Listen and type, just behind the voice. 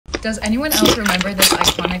Does anyone else remember this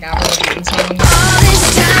iconic Avril Lavigne song? All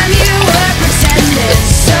this time you were pretending,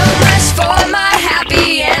 so much for my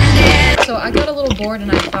happy ending. So I got a little bored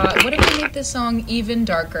and I thought, what if we make this song even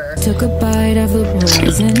darker? Took a bite of the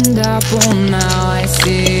poisoned apple, now I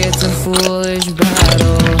see it's a foolish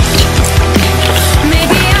battle.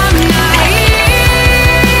 Maybe I'm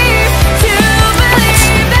naive to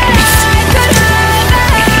believe that I could have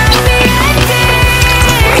a happy ending.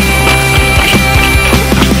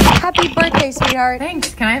 Happy birthday, sweetheart.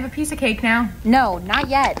 Thanks. Can I have a piece of cake now? No, not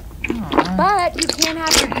yet. Aww. But you can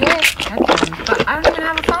have your gift. But I don't even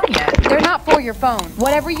have a phone yet. They're not for your phone.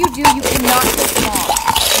 Whatever you do, you cannot take them off.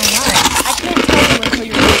 Alright. I can't tell you until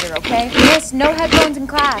you're later, okay? Miss, no headphones in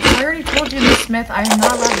class. I already told you, Miss Smith, I am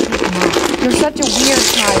not allowed to take them off. You're such a weird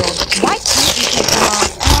child. Why can't you take them off?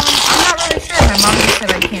 I'm not really sure. My mom just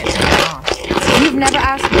said I can't take them off. You've never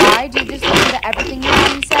asked why? Do you just listen to everything your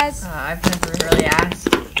mommy says? I've never really asked.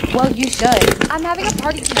 Well, you should. I'm having a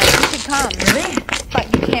party tonight. You should come. Really?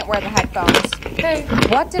 But you can't wear the headphones. Okay.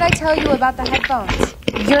 What did I tell you about the headphones?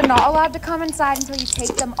 You're not allowed to come inside until you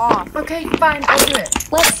take them off. Okay, fine. I'll do it.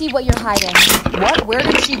 Let's see what you're hiding. What? Where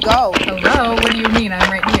did she go? Hello? What do you mean?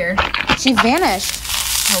 I'm right here. She vanished.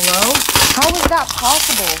 Hello? How is that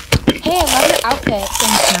possible? Hey, I love your outfit.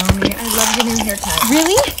 Thanks, Naomi. I love your new haircut.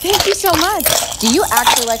 Really? Thank you so much. Do you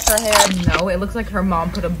actually like her hair? No, it looks like her mom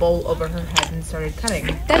put a bowl over her head and started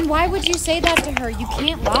cutting. Then why would you say that to her? You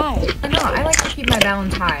can't lie. No, I like to keep my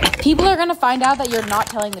balance high. People are gonna find out that you're not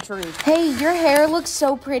telling the truth. Hey, your hair looks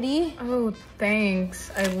so pretty. Oh, thanks.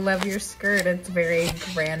 I love your skirt. It's very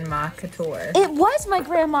grandma couture. It was my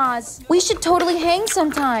grandma's. We should totally hang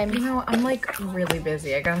sometime. You know, I'm like really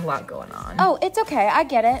busy. I got a lot going on. Oh, it's okay. I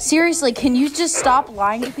get it. Seriously, can you just stop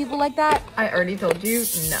lying to people like that? I already told you,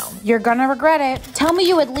 no. You're gonna regret it. Tell me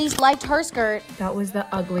you at least liked her skirt. That was the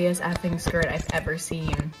ugliest effing skirt I've ever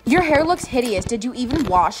seen. Your hair looks hideous. Did you even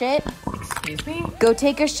wash it? Excuse me? Go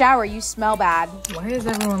take a shower. You smell bad. Why is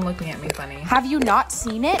everyone looking at me funny? Have you not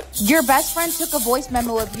seen it? Your best friend took a voice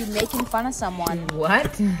memo of you making fun of someone.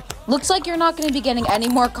 What? Looks like you're not gonna be getting any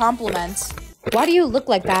more compliments. Why do you look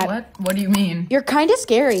like that? What? What do you mean? You're kinda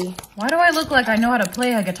scary. Why do I look like I know how to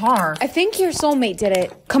play a guitar? I think your soulmate did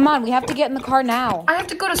it. Come on, we have to get in the car now. I have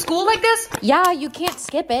to go to school like this? Yeah, you can't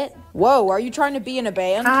skip it. Whoa, are you trying to be in a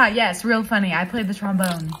band? Ah, yes, real funny. I played the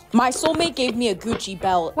trombone. My soulmate gave me a Gucci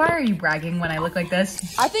belt. Why are you bragging when I look like this?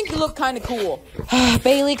 I think you look kinda cool.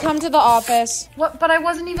 Bailey, come to the office. What? But I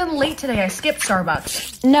wasn't even late today. I skipped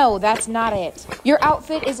Starbucks. No, that's not it. Your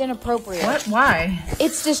outfit is inappropriate. What? Why?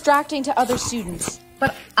 It's distracting to other students.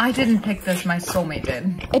 But I didn't pick this. My soulmate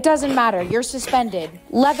did. It doesn't matter. You're suspended.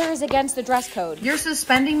 Leather is against the dress code. You're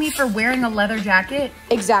suspending me for wearing a leather jacket?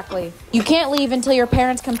 Exactly. You can't leave until your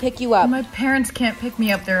parents come pick you up. My parents can't pick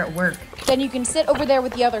me up. They're at work. Then you can sit over there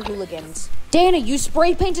with the other hooligans. Dana, you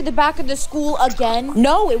spray painted the back of the school again?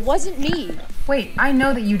 No, it wasn't me. Wait, I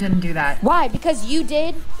know that you didn't do that. Why? Because you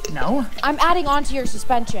did? No. I'm adding on to your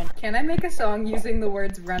suspension. Can I make a song using the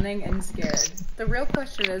words running and scared? The real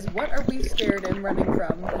question is, what are we scared and running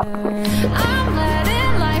from? I'm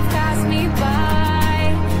letting life pass me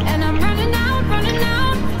by, and I'm running out,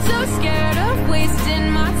 so scared of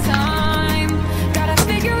wasting my time. Gotta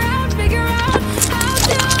figure out how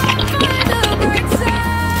to find the bright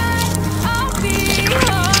side. I'll be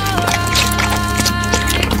alright.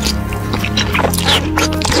 I'm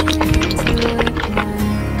moving into a plan.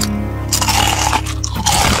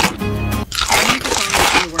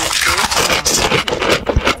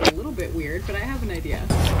 A little bit weird, but I have an idea.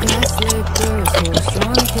 Glass slippers, horse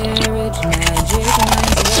drawn carriage, magic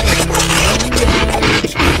lines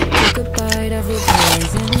marriage. Took a bite of a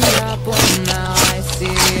poison apple, now I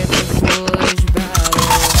see it's a foolish battle.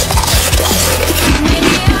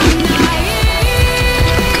 Maybe I'm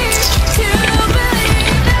naive to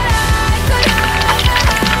believe that I could have a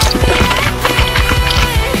happy ending.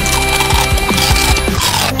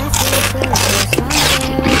 Glass slippers, horse drawn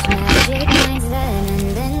carriage, magic lines and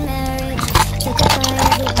then marriage. Took a bite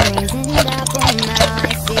of a poisoned apple, now I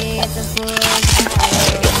see it's a foolish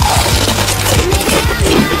battle. Maybe I'm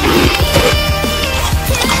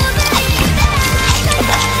naive to believe that I could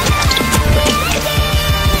have.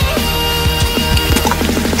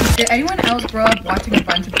 Did anyone else grow up watching a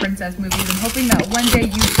bunch of princess movies and hoping that one day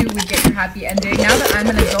you too would get your happy ending? Now that I'm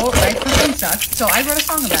an adult, life something sucks, so I wrote a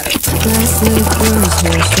song about it. Glass slippers,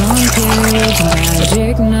 horse drawn carriage,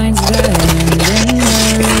 magic nights, and then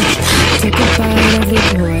marriage. Took a bite of the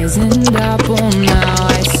poisoned apple, now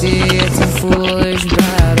I see it's a foolish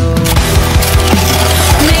battle.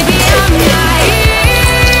 Maybe I'm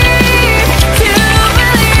naive to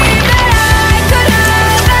believe that I could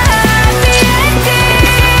have a happy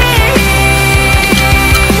ending.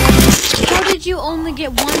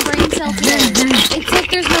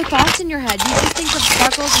 in your head? You just think of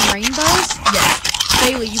sparkles and rainbows? Yes.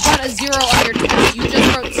 Bailey, you got a 0 on your test. You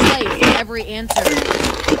just wrote slave for every answer.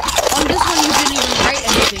 On this one, you didn't even write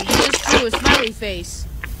anything. You just drew a smiley face.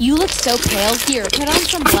 You look so pale. Here, put on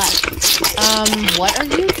some blush. What are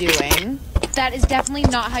you doing? That is definitely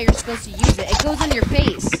not how you're supposed to use it. It goes on your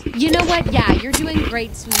face. You know what? Yeah, you're doing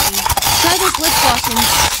great, sweetie. Try this lip gloss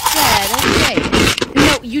instead, okay?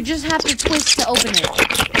 No, you just have to twist to open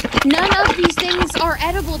it. None of these things are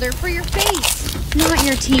edible. They're for your face, not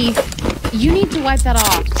your teeth. You need to wipe that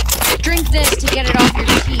off. Drink this to get it off your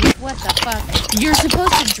teeth. What the fuck? You're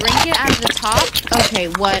supposed to drink it out of the top? Okay,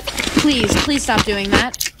 what? Please stop doing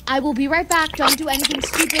that. I will be right back. Don't do anything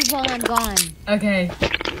stupid while I'm gone. Okay.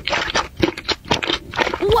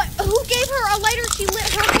 What? Who gave her a lighter? She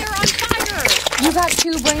lit her hair on fire. You got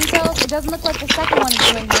 2 brain cells? It doesn't look like the second one is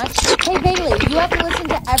doing much. Hey, Bailey, you have to listen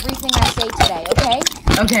to everything I say today, okay?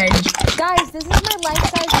 Okay. Guys, this is my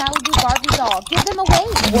life-size Malibu Barbie doll. Give them away.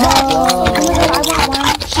 Whoa. Oh my god, I want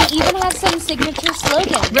one. She even has some signature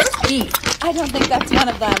slogans. Roast beef. I don't think that's one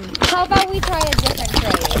of them. How about we try a different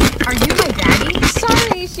phrase? Are you my daddy?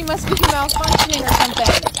 Sorry, she must be malfunctioning or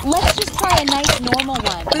something. Let's just try a nice normal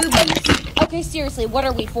one. Boobies. Okay, seriously, what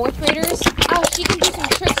are we, 4th graders? Oh, she can do some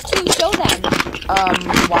tricks too. Show them.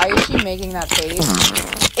 Why is she making that face?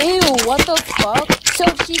 Ew, what the fuck? So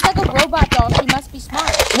if she's like a robot doll, she must be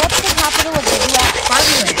smart. What's the capital of the U.S.?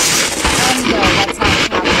 Barberland. No, that's not the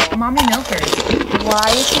capital. Mommy milkers. Why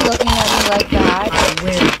is she looking at me like that? I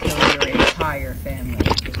will kill your entire family.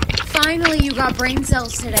 Finally, you got brain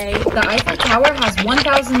cells today. The Eiffel Tower has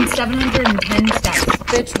 1,710 steps.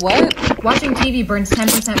 Bitch, what? Watching TV burns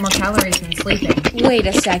 10% more calories than sleeping. Wait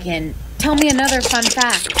a second. Tell me another fun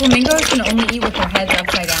fact. Flamingos can only eat with their heads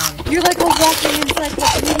upside down. You're like a walking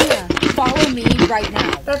encyclopedia. Follow me right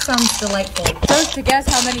now. That sounds delightful. First to guess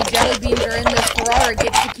how many jelly beans are in this Ferrari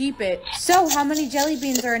gets to keep it. So, how many jelly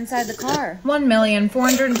beans are inside the car?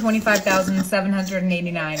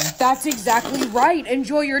 1,425,789. That's exactly right.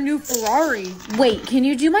 Enjoy your new Ferrari. Wait, can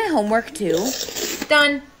you do my homework too?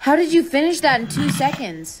 Done. How did you finish that in 2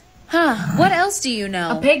 seconds? Huh, what else do you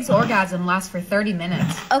know? A pig's orgasm lasts for 30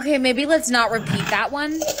 minutes. Okay, maybe let's not repeat that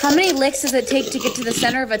one. How many licks does it take to get to the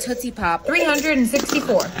center of a Tootsie Pop?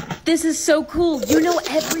 364. This is so cool. You know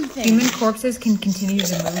everything. Human corpses can continue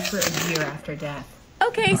to move for a year after death.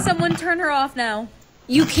 Okay, someone turn her off now.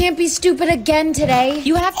 You can't be stupid again today.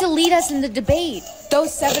 You have to lead us in the debate.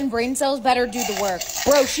 Those 7 brain cells better do the work.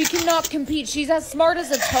 Bro, she cannot compete. She's as smart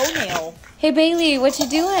as a toenail. Hey, Bailey, what you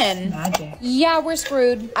doing? Magic. Yeah, we're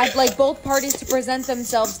screwed. I'd like both parties to present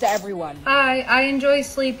themselves to everyone. I enjoy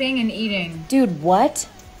sleeping and eating. Dude, what?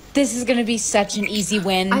 This is gonna be such an easy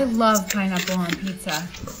win. I love pineapple on pizza.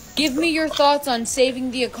 Give me your thoughts on saving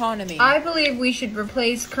the economy. I believe we should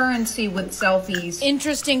replace currency with selfies.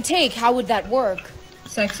 Interesting take. How would that work?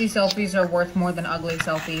 Sexy selfies are worth more than ugly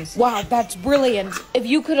selfies. Wow, that's brilliant. If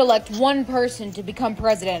you could elect one person to become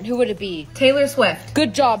president, who would it be? Taylor Swift.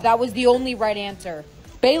 Good job. That was the only right answer.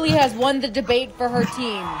 Bailey has won the debate for her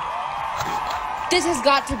team. This has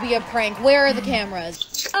got to be a prank. Where are the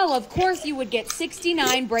cameras? Oh, of course you would get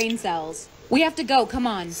 69 brain cells. We have to go. Come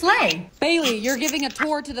on. Slay. Bailey, you're giving a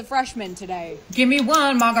tour to the freshmen today. Give me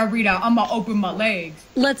one margarita. I'ma open my legs.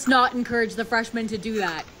 Let's not encourage the freshmen to do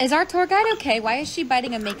that. Is our tour guide okay? Why is she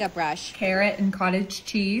biting a makeup brush? Carrot and cottage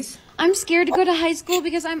cheese. I'm scared to go to high school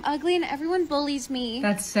because I'm ugly and everyone bullies me.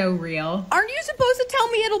 That's so real. Aren't you supposed to tell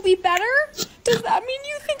me it'll be better? Does that mean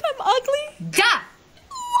you think I'm ugly? Da!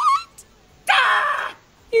 What? Da!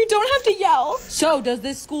 You don't have to yell. So, does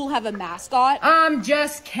this school have a mascot? I'm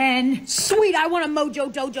just Ken. Sweet, I want a Mojo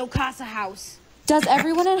Dojo Casa house. Does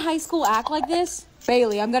everyone in high school act like this?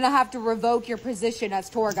 Bailey, I'm gonna have to revoke your position as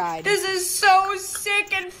tour guide. This is so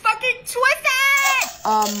sick and fucking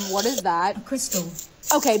twisted! What is that? Crystal.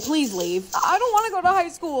 Okay, please leave. I don't want to go to high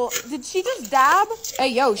school. Did she just dab? Hey,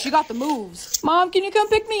 yo, she got the moves. Mom, can you come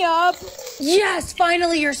pick me up? Yes,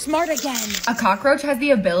 finally, you're smart again. A cockroach has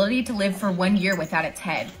the ability to live for 1 year without its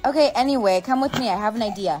head. Okay, anyway, come with me. I have an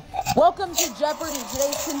idea. Welcome to Jeopardy!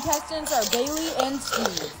 Today's contestants are Bailey and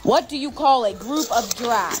Steve. What do you call a group of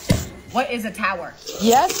giraffes? What is a tower?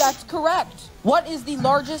 Yes, that's correct. What is the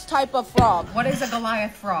largest type of frog? What is a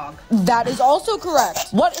Goliath frog? That is also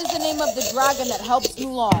correct. What is the name of the dragon that helps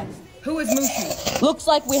Mulan? Who is Mushu? Looks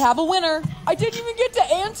like we have a winner. I didn't even get to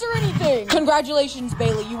answer anything. Congratulations,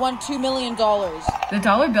 Bailey. You won $2 million. The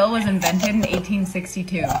dollar bill was invented in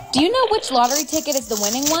 1862. Do you know which lottery ticket is the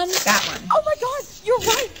winning one? That one. Oh my god, you're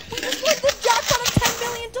right. We just won the jackpot of $10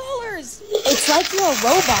 million. eyes. It's like you're a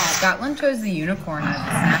robot. Scotland chose the unicorn as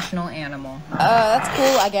its national animal. That's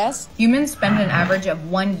cool, I guess. Humans spend an average of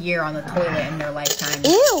 1 year on the toilet in their lifetime.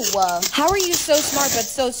 Ew! How are you so smart but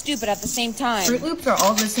so stupid at the same time? Fruit Loops are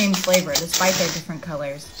all the same flavor, despite their different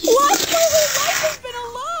colors. What? My whole life has been a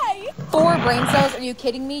lie! 4 brain cells? Are you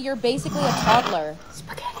kidding me? You're basically a toddler.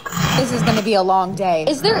 Spaghetti. This is gonna be a long day.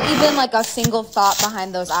 Is there even like a single thought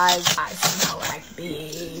behind those eyes? I smell like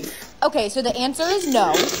beef. Okay, so the answer is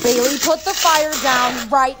no. Bailey, put the fire down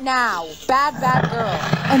right now. Bad, bad girl.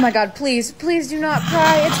 Oh my god, please, please do not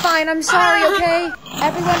cry. It's fine, I'm sorry, okay?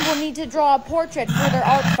 Everyone will need to draw a portrait for their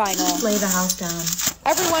art final. Lay the house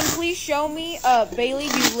down. Everyone, please show me. Bailey,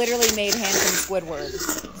 you literally made handsome Squidward.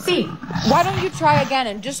 C. Why don't you try again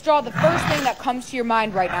and just draw the first thing that comes to your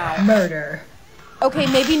mind right now? Murder. Okay,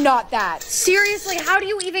 maybe not that. Seriously, how do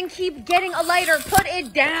you even keep getting a lighter? Put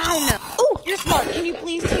it down. Oh, you're smart. Can you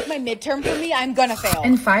please take my midterm for me? I'm gonna fail.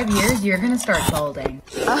 In 5 years, you're gonna start balding.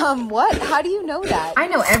 What? How do you know that? I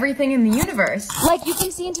know everything in the universe. Like, you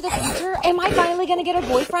can see into the future? Am I finally gonna get a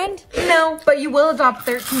boyfriend? No, but you will adopt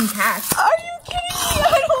 13 cats. Are you kidding me?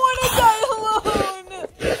 I don't want to die alone.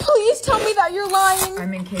 Please tell me that you're lying.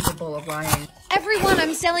 I'm incapable of lying. Everyone,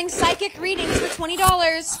 I'm selling psychic readings for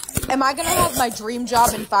 $20. Am I gonna have my dream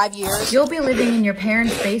job in 5 years? You'll be living in your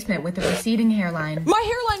parents' basement with a receding hairline. My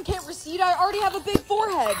hairline can't recede. I already have a big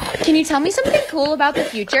forehead. Can you tell me something cool about the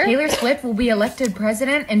future? Taylor Swift will be elected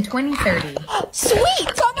president in 2030.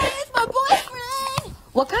 Sweet! Somebody is my boyfriend!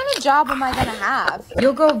 What kind of job am I gonna have?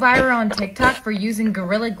 You'll go viral on TikTok for using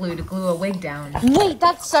Gorilla Glue to glue a wig down. Wait,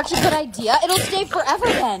 that's such a good idea. It'll stay forever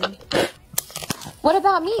then. What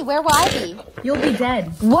about me? Where will I be? You'll be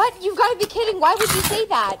dead. What? You've got to be kidding. Why would you say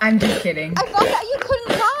that? I'm just kidding. I thought that you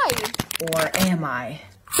couldn't die. Or am I?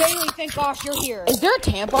 Bailey, thank gosh you're here. Is there a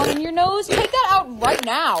tampon in your nose? Take that out right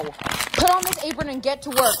now. Put on this apron and get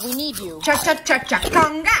to work. We need you.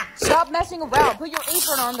 Cha-cha-cha-cha-conga! Stop messing around. Put your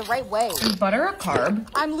apron on the right way. Is butter a carb?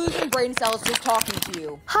 I'm losing brain cells just talking to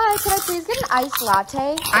you. Hi, could I please get an iced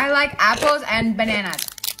latte? I like apples and bananas.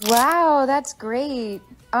 Wow, that's great.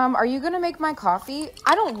 Are you gonna make my coffee?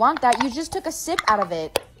 I don't want that. You just took a sip out of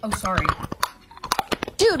it. Oh, sorry.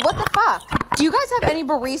 Dude, what the fuck? Do you guys have any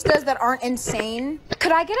baristas that aren't insane?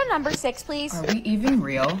 Could I get a number 6, please? Are we even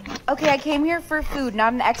real? Okay, I came here for food,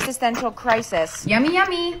 not an existential crisis. Yummy,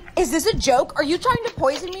 yummy. Is this a joke? Are you trying to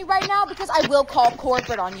poison me right now? Because I will call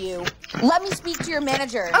corporate on you. Let me speak to your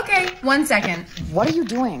manager. Okay, 1 second. What are you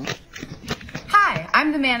doing? Hi,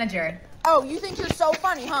 I'm the manager. Oh, you think you're so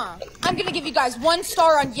funny, huh? I'm gonna give you guys 1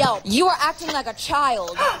 star on Yelp. You are acting like a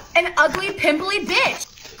child. An ugly, pimply bitch.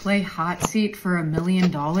 Play hot seat for $1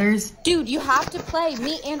 million? Dude, you have to play.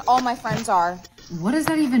 Me and all my friends are. What does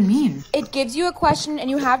that even mean? It gives you a question and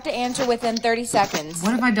you have to answer within 30 seconds.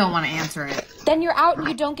 What if I don't want to answer it? Then you're out and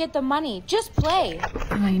you don't get the money. Just play.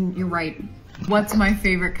 I mean, you're right. What's my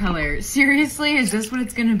favorite color? Seriously, is this what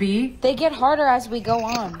it's gonna be? They get harder as we go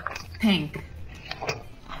on. Pink.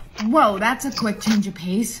 Whoa, that's a quick change of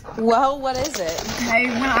pace. Well, what is it? Okay,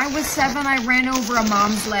 when I was 7, I ran over a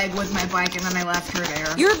mom's leg with my bike and then I left her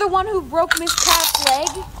there. You're the one who broke Miss Cat's leg?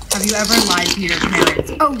 Have you ever lied to your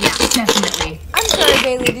parents? Oh yeah, definitely. I'm sorry,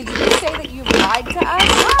 Bailey. Did you say that you lied to us?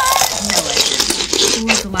 No, I didn't. Who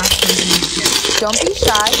was the last person you kissed? Don't be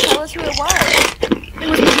shy. Tell us who it was. It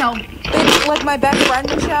was Michelle. It's like my best friend,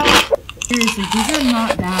 Michelle. Seriously, these are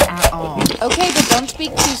not bad at all. Okay, but don't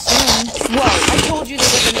speak too soon. Whoa, I told you they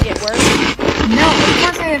were gonna get worse. No, of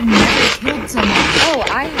course I have never killed someone. Oh,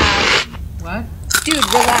 I have. What? Dude,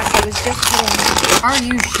 relax. I was just kidding. Are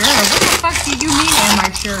you sure? What the fuck do you mean, am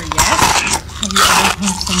I sure? Yes? Have you ever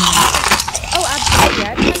punched someone in the face? Oh, absolutely.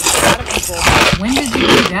 I've punched a lot of people. When did you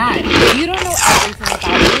do that? You don't know everything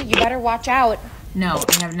about me. You better watch out. No,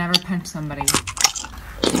 I have never punched somebody.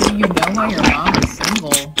 Do you know why your mom is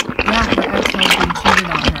single? Yeah, her ex-husband cheated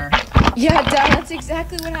on her. Yeah, duh, that's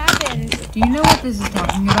exactly what happened. Do you know what this is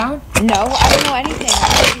talking about? No, I don't know anything.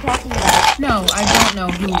 What are you talking about? No, I don't know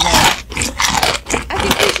who will. I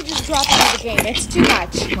think we should just drop out of the game. It's too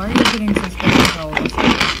much. Why are you getting suspicious all of a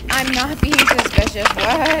sudden? I'm not being suspicious.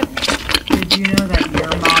 What? Did you know that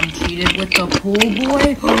your mom cheated with the pool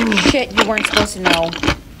boy? Shit, you weren't supposed to know.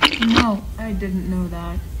 No, I didn't know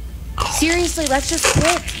that. Seriously, let's just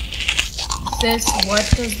quit. Sis, what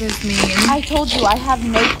does this mean? I told you, I have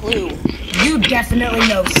no clue. You definitely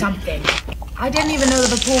know something. I didn't even know that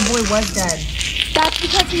the pool boy was dead. That's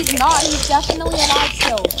because he's not. He's definitely alive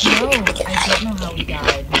still. No, I don't know how he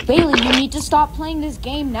died. Bailey, you need to stop playing this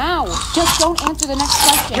game now. Just don't answer the next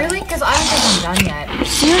question. Really? Because I don't think I'm done yet.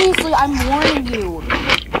 Seriously, I'm warning you.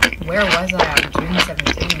 Where was I on June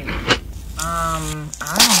 17th? I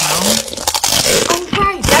don't know. Oh,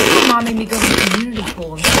 right, that's the grandma made me go to the community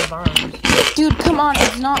pool instead of ours. Dude, come on,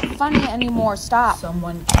 it's not funny anymore. Stop.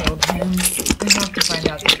 Someone killed him. We have to find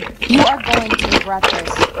out the truth. You are going to regret this.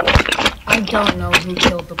 I don't know who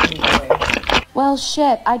killed the pool boy. Well,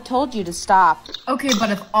 shit, I told you to stop. Okay, but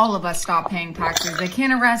if all of us stop paying taxes, they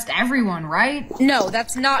can't arrest everyone, right? No,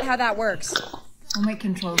 that's not how that works. Soulmate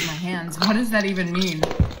controls my hands. What does that even mean?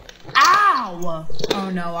 Ow! Oh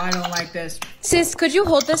no, I don't like this. Sis, could you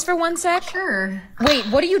hold this for 1 sec? Sure. Wait,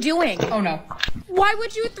 what are you doing? Oh no. Why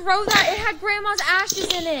would you throw that? It had Grandma's ashes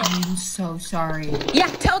in it. I'm so sorry. Yeah,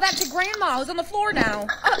 tell that to Grandma, who's on the floor now.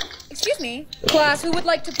 Excuse me. Class, who would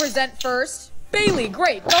like to present first? Bailey,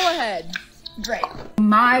 great, go ahead. Great.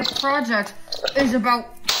 My project is about...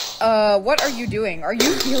 What are you doing? Are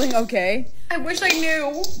you feeling okay? I wish I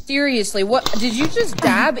knew. Seriously, what? Did you just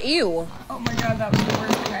dab? Ew. Oh my god, that was the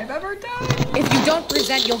worst thing I've ever done. If you don't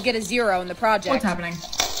present, you'll get a 0 in the project. What's happening?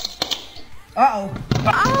 Uh-oh.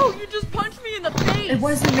 Ow, you just punched me in the face. It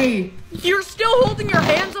wasn't me. You're still holding your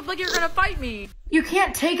hands up like you're gonna fight me. You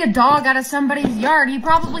can't take a dog out of somebody's yard. He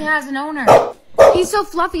probably has an owner. He's so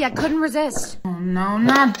fluffy, I couldn't resist. Oh no,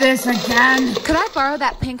 not this again. Could I borrow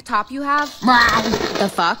that pink top you have? Meow. The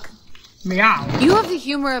fuck? Meow. You have the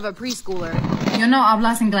humor of a preschooler. Yo no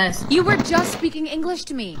hablas inglés. You were just speaking English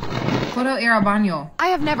to me. Puedo ir al baño. I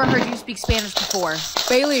have never heard you speak Spanish before.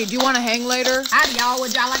 Bailey, do you want to hang later? Howdy y'all,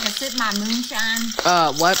 would y'all like to sip my moonshine?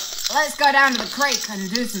 What? Let's go down to the creek and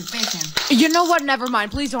do some fishing. You know what? Never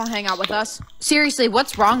mind. Please don't hang out with us. Seriously,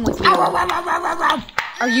 what's wrong with you?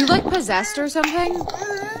 Are you like possessed or something?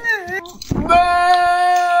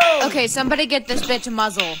 Okay, somebody get this bitch a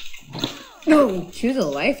muzzle. No, choose a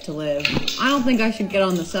life to live. I don't think I should get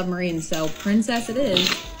on the submarine, so princess it is.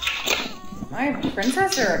 My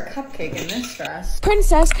princess or a cupcake in this dress?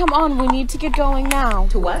 Princess, come on. We need to get going now.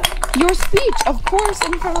 To what? Your speech, of course,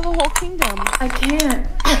 in front of the whole kingdom. I can't.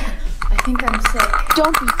 I think I'm sick.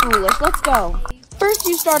 Don't be foolish. Let's go. First,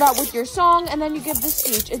 you start out with your song, and then you give the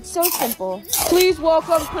speech. It's so simple. Please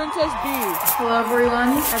welcome Princess Bee. Hello, everyone.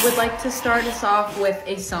 I would like to start us off with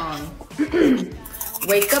a song.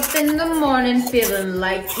 Wake up in the morning feeling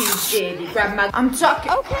like P. Grab my... I'm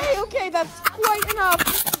talking... Okay, that's quite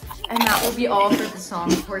enough. And that will be all for the song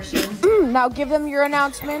portion. Now give them your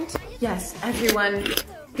announcement. Yes, everyone.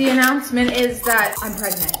 The announcement is that I'm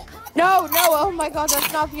pregnant. No, oh my god,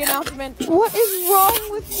 that's not the announcement. What is wrong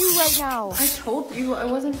with you right now? I told you I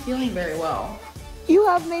wasn't feeling very well. You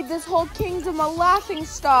have made this whole kingdom a laughing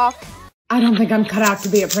stock. I don't think I'm cut out to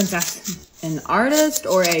be a princess. An artist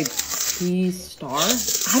or a P-star?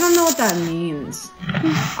 I don't know what that means.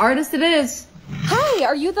 Artist it is. Hi,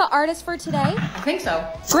 are you the artist for today? I think so.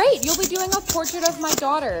 Great, you'll be doing a portrait of my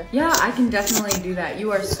daughter. Yeah, I can definitely do that. You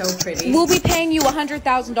are so pretty. We'll be paying you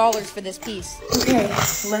 $100,000 for this piece. Okay,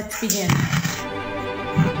 let's begin.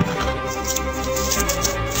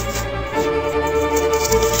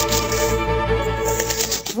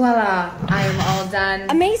 Voila, I am all done.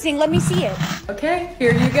 Amazing, let me see it. Okay,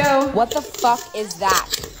 here you go. What the fuck is that?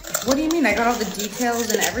 What do you mean? I got all the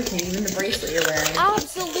details and everything, even the bracelet you're wearing.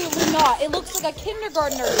 Absolutely not. It looks like a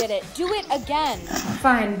kindergartner did it. Do it again.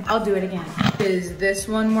 Fine, I'll do it again. Is this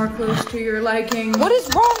one more close to your liking? What is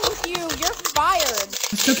wrong with you? You're fired.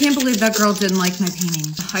 I still can't believe that girl didn't like my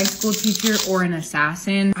painting. A high school teacher or an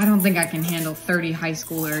assassin? I don't think I can handle 30 high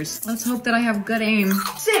schoolers. Let's hope that I have good aim.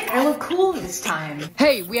 Sick, I look cool this time.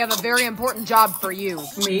 Hey, we have a very important job for you.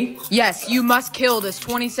 Me? Yes, you must kill this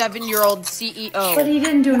 27-year-old CEO. But he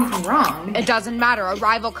didn't do anything wrong. It doesn't matter. A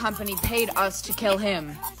rival company paid us to kill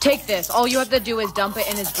him. Take this. All you have to do is dump it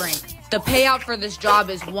in his drink. The payout for this job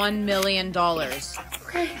is $1 million.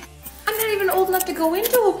 Okay. I'm not even old enough to go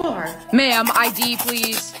into a bar. Ma'am, ID,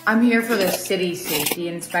 please. I'm here for the city safety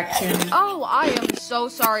inspection. Oh, I am so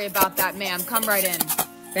sorry about that, ma'am. Come right in.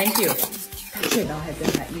 Thank you. That should not have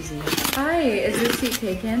been that easy. Hi, is this seat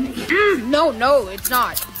taken? No, it's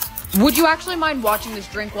not. Would you actually mind watching this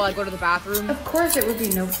drink while I go to the bathroom? Of course, it would be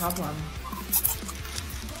no problem.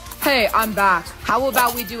 Hey, I'm back. How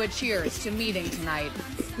about we do a cheers to meeting tonight?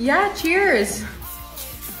 Yeah, cheers.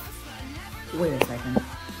 Wait a second.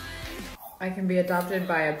 I can be adopted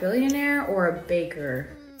by a billionaire or a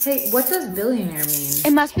baker. Hey, what does billionaire mean?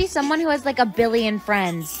 It must be someone who has like a billion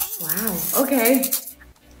friends. Wow, okay.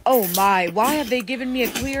 Oh my, why have they given me a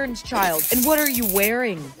clearance child? And what are you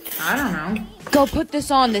wearing? I don't know. Go put this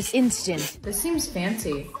on this instant. This seems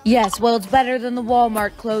fancy. Yes, well, it's better than the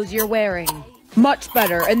Walmart clothes you're wearing. Much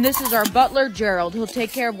better. And this is our butler, Gerald. He'll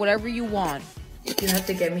take care of whatever you want. You have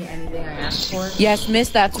to get me anything I ask for? Yes, miss,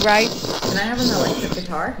 that's right. Can I have an electric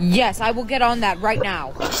guitar? Yes, I will get on that right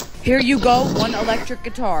now. Here you go, 1 electric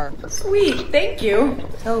guitar. Sweet, thank you.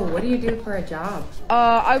 So, what do you do for a job?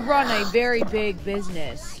 I run a very big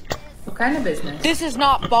business. What kind of business? This is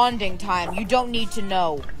not bonding time. You don't need to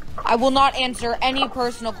know. I will not answer any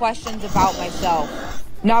personal questions about myself.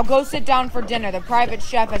 Now go sit down for dinner. The private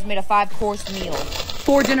chef has made a 5-course meal.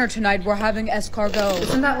 For dinner tonight, we're having escargot.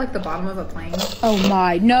 Isn't that like the bottom of a plane? Oh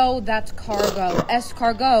my, no, that's cargo.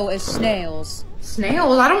 Escargot is snails.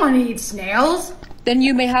 Snails? I don't want to eat snails. Then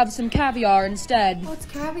you may have some caviar instead. What's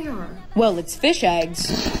caviar? Well, it's fish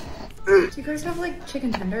eggs. Do you guys have like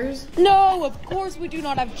chicken tenders? No, of course we do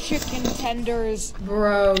not have chicken tenders.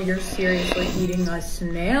 Bro, you're seriously eating a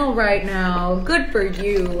snail right now. Good for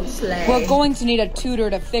you, Slay. We're going to need a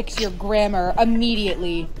tutor to fix your grammar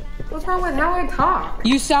immediately. What's wrong with how I talk?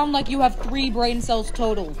 You sound like you have 3 brain cells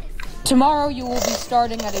total. Tomorrow you will be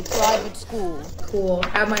starting at a private school. Cool.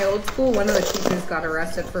 At my old school, one of the teachers got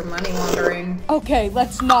arrested for money laundering. Okay,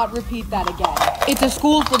 let's not repeat that again. It's a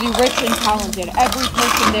school for the rich and talented. Every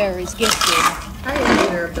person there is gifted. I am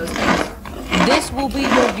neither of those things. This will be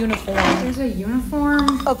your uniform. There's a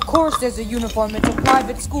uniform? Of course there's a uniform. It's a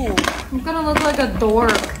private school. I'm gonna look like a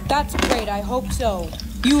dork. That's great. I hope so.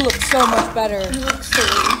 You look so much better. I look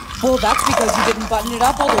silly. Well, that's because you didn't button it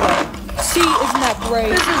up all the way. See, isn't that great?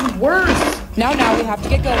 This is worse. Now we have to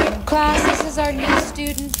get going. Class, this is our new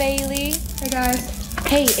student, Bailey. Hey guys.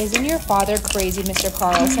 Hey, isn't your father crazy, Mr.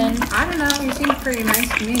 Carlson? I don't know. He seems pretty nice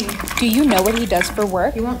to me. Do you know what he does for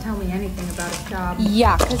work? He won't tell me anything about his job.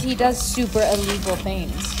 Yeah, because he does super illegal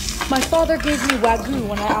things. My father gave me wagyu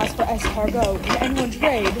when I asked for escargot. Can anyone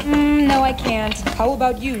trade? No, I can't. How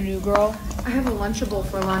about you, new girl? I have a Lunchable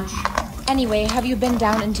for lunch. Anyway, have you been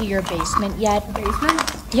down into your basement yet? Basement?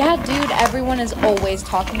 Yeah, dude, everyone is always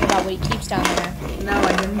talking about what he keeps down there. No,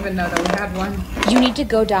 I didn't even know that we had one. You need to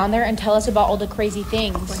go down there and tell us about all the crazy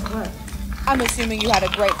things. Like what? I'm assuming you had a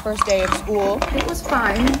great first day of school. It was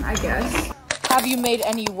fine, I guess. Have you made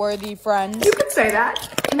any worthy friends? You could say that.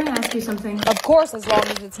 Can I ask you something? Of course, as long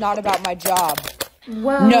as it's not about my job.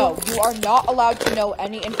 Well... No, you are not allowed to know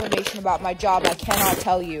any information about my job. I cannot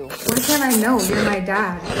tell you. Why can't I know? You're my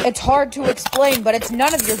dad. It's hard to explain, but it's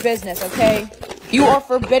none of your business, okay? You are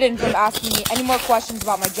forbidden from asking me any more questions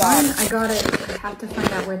about my job. Fine, I got it. I have to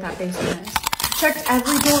find out where that basement is. Checked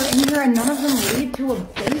every door in here and none of them lead to a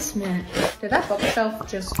basement. Did that bookshelf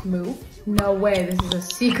just move? No way, this is a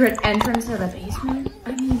secret entrance to the basement?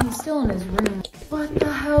 I mean, he's still in his room. What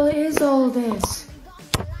the hell is all this?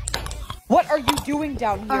 What are you doing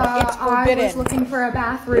down here? It's forbidden. I was looking for a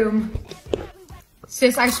bathroom.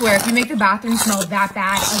 Sis, I swear, if you make the bathroom smell that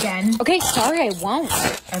bad again... Okay, sorry, I won't.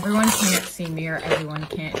 Everyone can't see me or everyone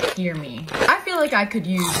can't hear me. I feel like I could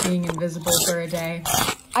use being invisible for a day.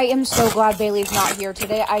 I am so glad Bailey's not here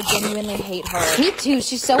today. I genuinely hate her. Me too,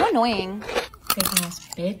 she's so annoying. Fake ass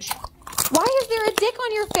bitch. Why is there a dick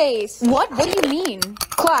on your face? What do you mean?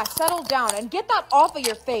 Class, settle down and get that off of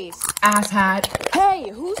your face. Asshat. Hey,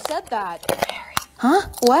 who said that? Huh?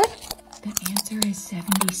 What? The answer is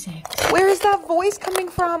 76. Where is that voice coming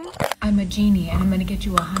from? I'm a genie and I'm gonna get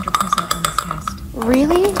you 100% on this test.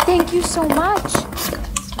 Really? Thank you so much.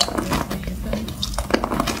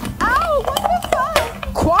 Ow, what the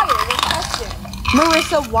fuck? Quiet, we're testing.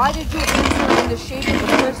 Marissa, why did you answer in the shape of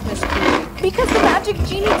a Christmas tree? Because the magic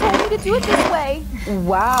genie told me to do it this way.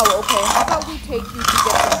 Wow, okay, how about we take you to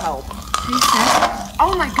get some help?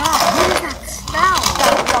 Oh my god, what is that smell?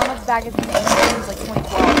 That Sonic magazine was like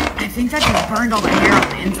 2012. I think that just burned all the hair on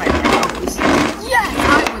the inside of my nose. Yes!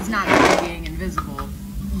 I was not good being invisible.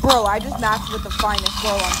 Bro, I just matched with the finest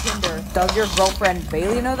girl on Tinder. Does your girlfriend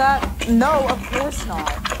Bailey know that? No, of course not.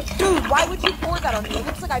 Dude, why would you pour that on me? It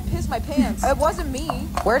looks like I pissed my pants. It wasn't me.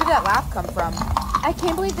 Where did that laugh come from? I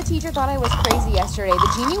can't believe the teacher thought I was crazy yesterday.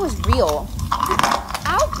 The genie was real.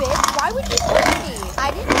 Ow, bitch, why would you push me?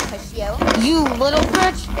 I didn't push you. You little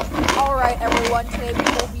bitch. Alright, everyone, today we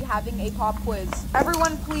will be having a pop quiz.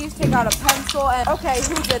 Everyone, please take out a pencil and... Okay,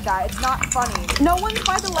 who did that? It's not funny. No one's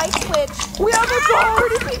by the light switch. We have a die!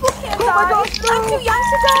 Pretty people can't die. My gosh, no. I'm too young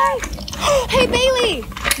to die. Hey, Bailey!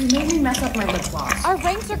 You made me mess up my lip gloss. Our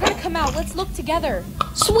ranks are gonna come out. Let's look together.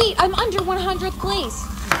 Sweet, I'm under 100th place.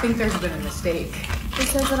 I think there's been a mistake. It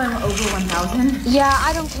says that I'm over 1,000. Yeah,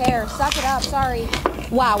 I don't care. Suck it up, sorry.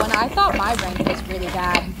 Wow, and I thought my rank was really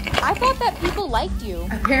bad. I thought that people liked you.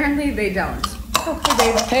 Apparently they don't. Okay,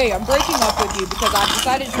 babe. Hey, I'm breaking up with you because I've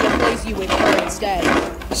decided to replace you with her instead.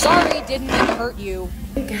 Sorry, didn't mean to hurt you.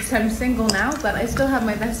 I guess I'm single now, but I still have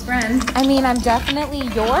my best friend. I mean, I'm definitely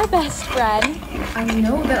your best friend. I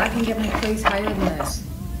know that I can get my place higher than this.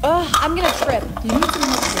 Ugh, I'm gonna trip. Do you need some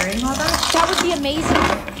help carrying all that? That would be amazing.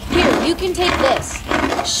 Here, you can take this.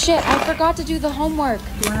 Shit, I forgot to do the homework.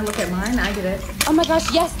 You want to look at mine? I did it. Oh my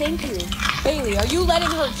gosh, yes, thank you. Bailey, are you letting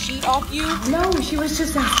her cheat off you? No, she was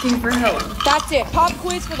just asking for help. That's it. Pop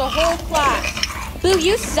quiz for the whole class. Boo,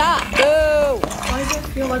 you suck. Boo! Why does it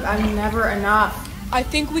feel like I'm never enough? I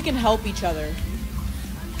think we can help each other.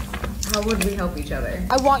 How would we help each other?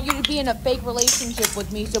 I want you to be in a fake relationship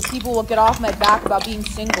with me so people will get off my back about being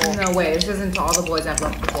single. No way, this isn't all the boys I've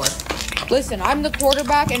left before. Listen, I'm the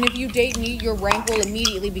quarterback, and if you date me, your rank will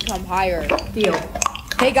immediately become higher. Deal.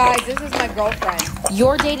 Hey guys, this is my girlfriend.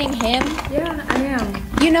 You're dating him? Yeah, I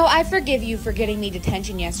am. You know, I forgive you for getting me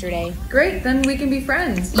detention yesterday. Great, then we can be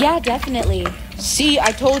friends. Yeah, definitely. See,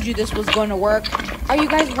 I told you this was going to work. Are you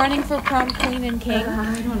guys running for prom queen and king?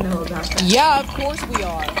 I don't know about that. Yeah, of course we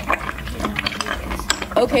are.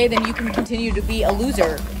 Okay, then you can continue to be a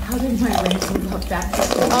loser. How did my rank move up that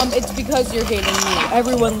quickly? It's because you're dating me.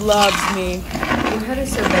 Everyone loves me. Your head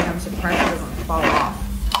is so big, I'm surprised it doesn't fall off.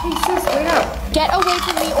 Hey sis, wait up. Get away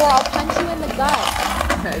from me or I'll punch you in the gut.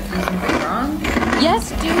 Did I do something wrong? Yes,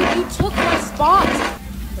 dude, you took my spot.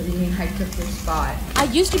 What do you mean I took your spot? I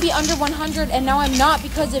used to be under 100 and now I'm not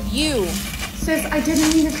because of you. Sis, I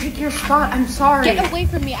didn't mean to take your spot. I'm sorry. Get away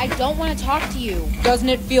from me. I don't want to talk to you. Doesn't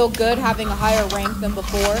it feel good having a higher rank than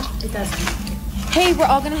before? It doesn't. Hey, we're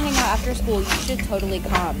all gonna hang out after school. You should totally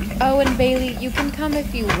come. Oh, and Bailey, you can come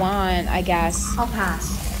if you want, I guess. I'll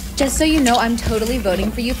pass. Just so you know, I'm totally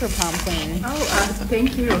voting for you for prom queen. Oh,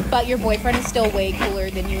 thank you. But your boyfriend is still way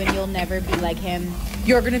cooler than you and you'll never be like him.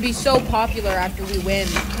 You're gonna be so popular after we win.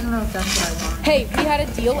 I don't know if that's what I want. Hey, we had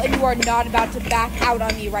a deal and you are not about to back out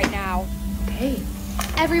on me right now. Okay.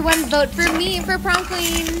 Everyone vote for me for prom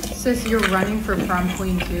queen. Sis, you're running for prom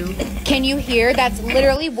queen too? Can you hear? That's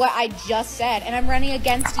literally what I just said, and I'm running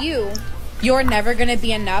against you. You're never gonna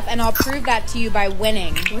be enough, and I'll prove that to you by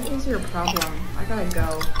winning. What is your problem? I gotta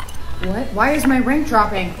go. What? Why is my rank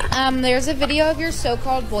dropping? There's a video of your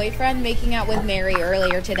so-called boyfriend making out with Mary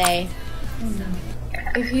earlier today. Oh no.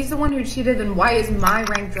 If he's the one who cheated, then why is my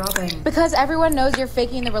rank dropping? Because everyone knows you're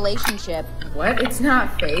faking the relationship. What? It's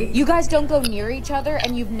not fake. You guys don't go near each other,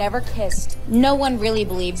 and you've never kissed. No one really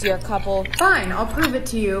believes you're a couple. Fine, I'll prove it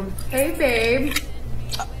to you. Hey, babe.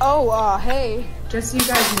 Hey. Just so you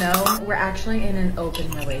guys know, we're actually in an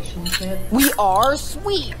open relationship. We are?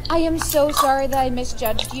 Sweet. I am so sorry that I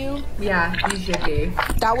misjudged you. Yeah, you should be.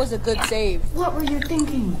 That was a good save. What were you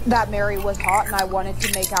thinking? That Mary was hot and I wanted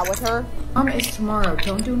to make out with her. It's tomorrow.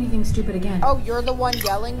 Don't do anything stupid again. Oh, you're the one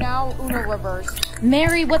yelling now? Uno reverse.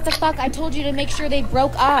 Mary, what the fuck? I told you to make sure they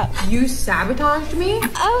broke up. You sabotaged me?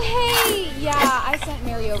 Oh, hey. Yeah, I sent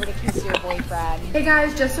Mary over to kiss your boyfriend. Hey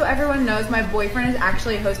guys, just so everyone knows, my boyfriend is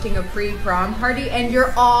actually hosting a pre-prom party and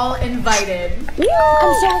you're all invited. I'm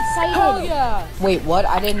so excited. Hell yeah. Wait, what?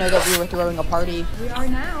 I didn't know that we were throwing a party. We are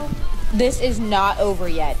now. This is not over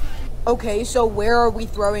yet. Okay, so where are we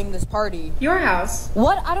throwing this party? Your house.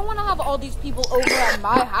 What? I don't want to have all these people over at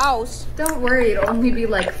my house. Don't worry, it'll only be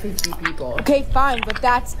like 50 people. Okay, fine, but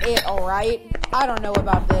that's it, alright? I don't know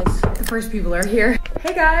about this. The first people are here.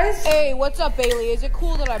 Hey guys. Hey, what's up, Bailey? Is it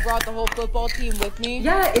cool that I brought the whole football team with me?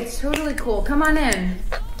 Yeah, it's totally cool. Come on in.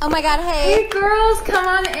 Oh my god, hey. Hey girls, come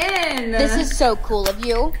on in. This is so cool of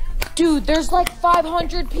you. Dude, there's like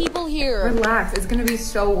 500 people here. Relax, it's gonna be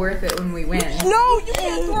so worth it when we win. No, you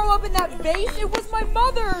can't throw up in that vase. It was my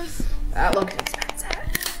mother's. That looked expensive.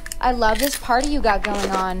 I love this party you got going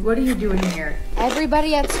on. What are you doing here?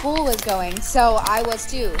 Everybody at school was going, so I was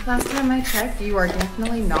too. Last time I checked, you are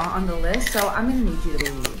definitely not on the list, so I'm gonna need you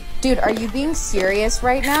to leave. Dude, are you being serious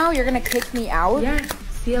right now? You're gonna kick me out? Yeah,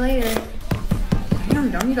 see you later. Damn,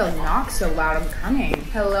 don't need to knock so loud. I'm coming.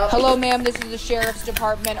 Hello? Hello, ma'am. This is the sheriff's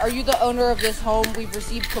department. Are you the owner of this home? We've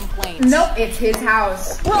received complaints. Nope, it's his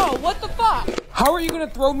house. Bro, what the fuck? How are you gonna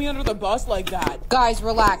throw me under the bus like that? Guys,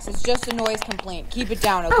 relax. It's just a noise complaint. Keep it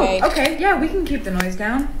down, okay? Oh, okay. Yeah, we can keep the noise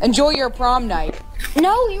down. Enjoy your prom night.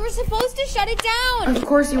 No, you were supposed to shut it down. Of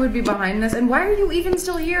course you would be behind this. And why are you even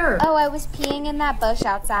still here? Oh, I was peeing in that bush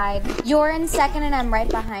outside. You're in second and I'm right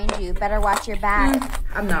behind you. Better watch your back.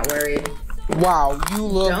 I'm not worried. Wow, you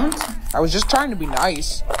look... Don't? I was just trying to be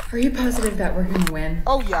nice. Are you positive that we're gonna win?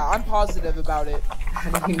 Oh yeah, I'm positive about it.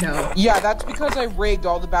 How do you know? Yeah, that's because I rigged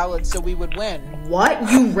all the ballots so we would win.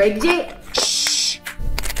 What? You rigged it? Shh!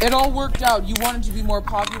 It all worked out. You wanted to be more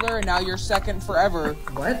popular and now you're second forever.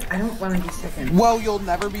 What? I don't want to be second. Well, you'll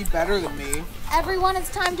never be better than me. Everyone, it's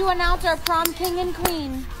time to announce our prom king and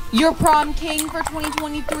queen. Your prom king for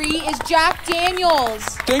 2023 is Jack Daniels.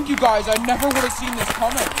 Thank you guys, I never would have seen this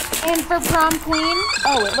coming. And for prom queen,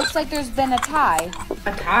 oh, it looks like there's been a tie.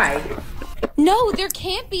 A tie? No, there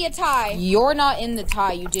can't be a tie. You're not in the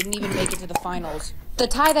tie. You didn't even make it to the finals. The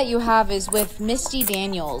tie that you have is with Misty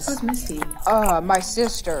Daniels. Who's Misty? My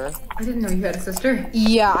sister. I didn't know you had a sister.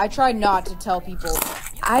 Yeah, I tried not to tell people.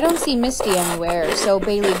 I don't see Misty anywhere. So,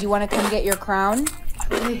 Bailey, do you want to come get your crown?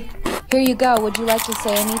 Hey. Here you go. Would you like to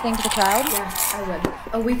say anything to the crowd? Yeah, I would.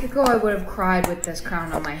 A week ago, I would have cried with this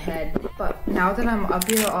crown on my head. But now that I'm up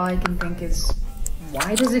here, all I can think is,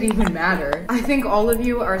 why does it even matter? I think all of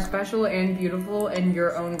you are special and beautiful in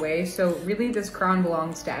your own way, so really this crown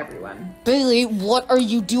belongs to everyone. Bailey, what are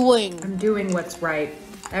you doing? I'm doing what's right.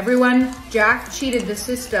 Everyone, Jack cheated the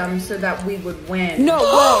system so that we would win. No way!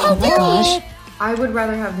 Oh my gosh. I would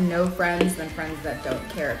rather have no friends than friends that don't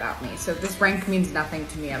care about me, so this rank means nothing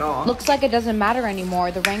to me at all. Looks like it doesn't matter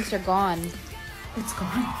anymore. The ranks are gone. It's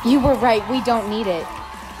gone. You were right. We don't need it.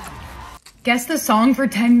 Guess the song for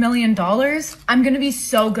 $10 million? I'm gonna be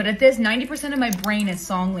so good at this. 90% of my brain is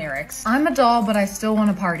song lyrics. I'm a doll, but I still want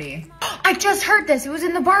to party. I just heard this. It was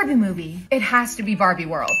in the Barbie movie. It has to be Barbie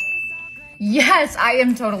World. Yes, I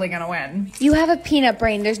am totally gonna win. You have a peanut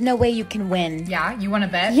brain. There's no way you can win. Yeah, you wanna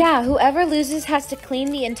bet? Yeah, whoever loses has to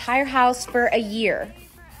clean the entire house for a year.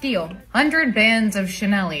 Deal. 100 bands of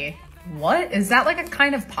Chanel. What? Is that like a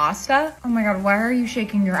kind of pasta? Oh my god, why are you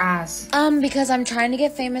shaking your ass? Because I'm trying to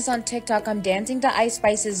get famous on TikTok. I'm dancing to Ice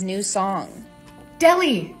Spice's new song.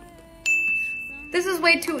 Deli! This is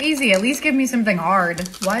way too easy. At least give me something hard.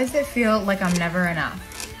 Why does it feel like I'm never enough?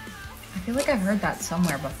 I feel like I've heard that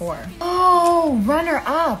somewhere before. Oh, runner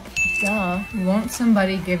up. Duh. Won't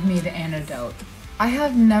somebody give me the antidote? I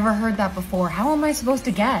have never heard that before. How am I supposed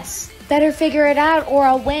to guess? Better figure it out or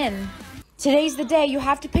I'll win. Today's the day. You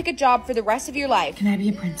have to pick a job for the rest of your life. Can I be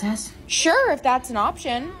a princess? Sure, if that's an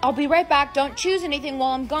option. I'll be right back. Don't choose anything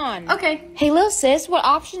while I'm gone. Okay. Hey, little sis, what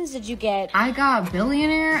options did you get? I got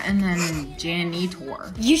billionaire and then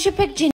janitor. You should pick